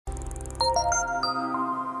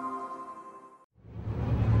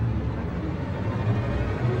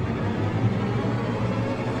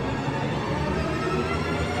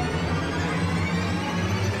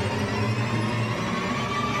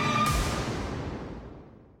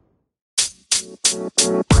Hey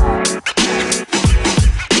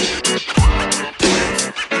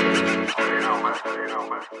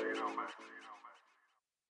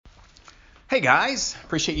guys,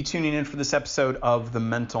 appreciate you tuning in for this episode of The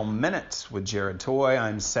Mental Minute with Jared Toy.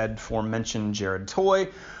 I'm said aforementioned Jared Toy,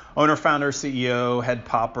 owner, founder, CEO, head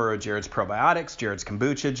popper of Jared's Probiotics, Jared's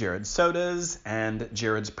Kombucha, Jared's Sodas, and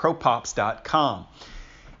jaredspropops.com.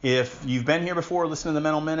 If you've been here before, listen to The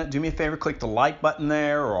Mental Minute, do me a favor, click the like button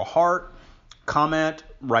there or a heart, comment,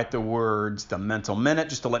 write the words The Mental Minute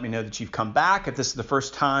just to let me know that you've come back. If this is the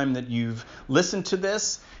first time that you've listened to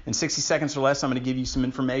this, in 60 seconds or less, I'm going to give you some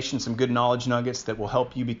information, some good knowledge nuggets that will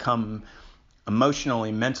help you become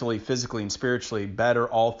emotionally, mentally, physically, and spiritually better,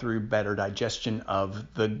 all through better digestion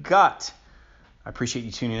of the gut. I appreciate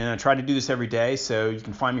you tuning in. I try to do this every day, so you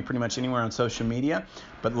can find me pretty much anywhere on social media.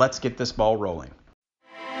 But let's get this ball rolling.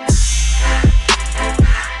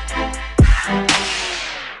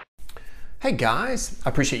 Hey guys, I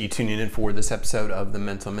appreciate you tuning in for this episode of The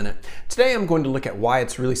Mental Minute. Today I'm going to look at why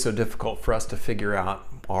it's really so difficult for us to figure out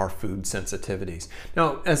our food sensitivities.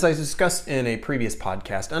 Now, as I discussed in a previous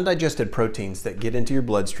podcast, undigested proteins that get into your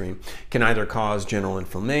bloodstream can either cause general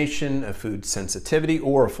inflammation, a food sensitivity,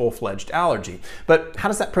 or a full-fledged allergy. But how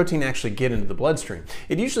does that protein actually get into the bloodstream?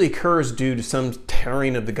 It usually occurs due to some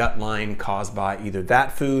tearing of the gut line caused by either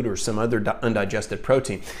that food or some other undigested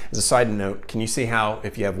protein. As a side note, can you see how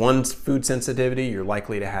if you have one food sensitivity, you're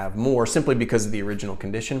likely to have more simply because of the original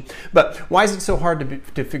condition? But why is it so hard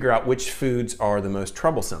to figure out which foods are the most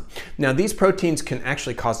troublesome? Now, these proteins can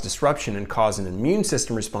actually cause disruption and cause an immune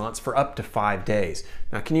system response for up to 5 days.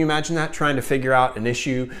 Now, can you imagine that, trying to figure out an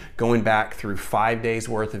issue going back through 5 days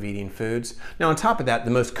worth of eating foods? Now, on top of that,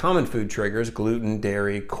 the most common food triggers, gluten,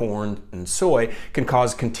 dairy, corn, and soy, can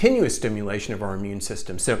cause continuous stimulation of our immune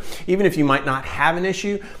system. So even if you might not have an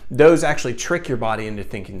issue, those actually trick your body into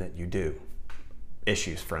thinking that you do.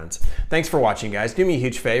 Issues, friends. Thanks for watching, guys. Do me a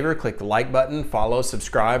huge favor, click the like button, follow,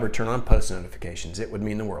 subscribe, or turn on post notifications. It would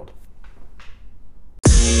mean the world.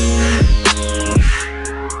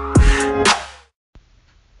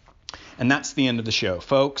 And that's the end of the show,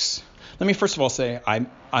 folks. Let me first of all say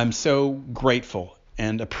I'm so grateful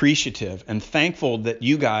and appreciative and thankful that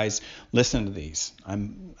you guys listen to these.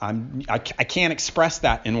 I can't express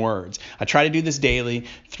that in words. I try to do this daily,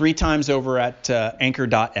 3 times over at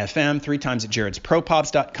anchor.fm, 3 times at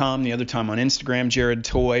jaredspropops.com, the other time on Instagram, Jared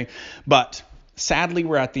Toy. But sadly,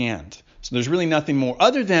 we're at the end. So there's really nothing more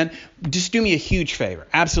other than just do me a huge favor,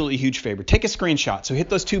 absolutely huge favor. Take a screenshot. So hit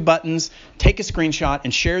those 2 buttons, take a screenshot,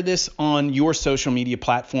 and share this on your social media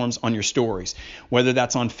platforms on your stories. Whether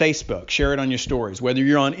that's on Facebook, share it on your stories. Whether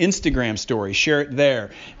you're on Instagram stories, share it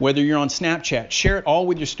there. Whether you're on Snapchat, share it all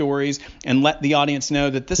with your stories and let the audience know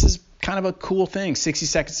that this is kind of a cool thing. 60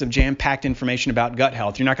 seconds of jam-packed information about gut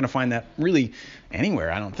health. You're not going to find that really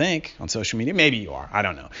anywhere, I don't think, on social media. Maybe you are, I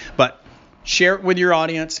don't know. But share it with your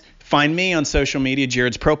audience. Find me on social media,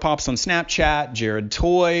 Jared's Propops on Snapchat, Jared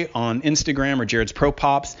Toy on Instagram, or Jared's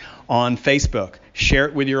Propops on Facebook. Share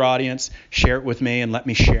it with your audience, share it with me, and let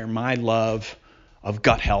me share my love of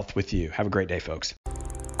gut health with you. Have a great day, folks.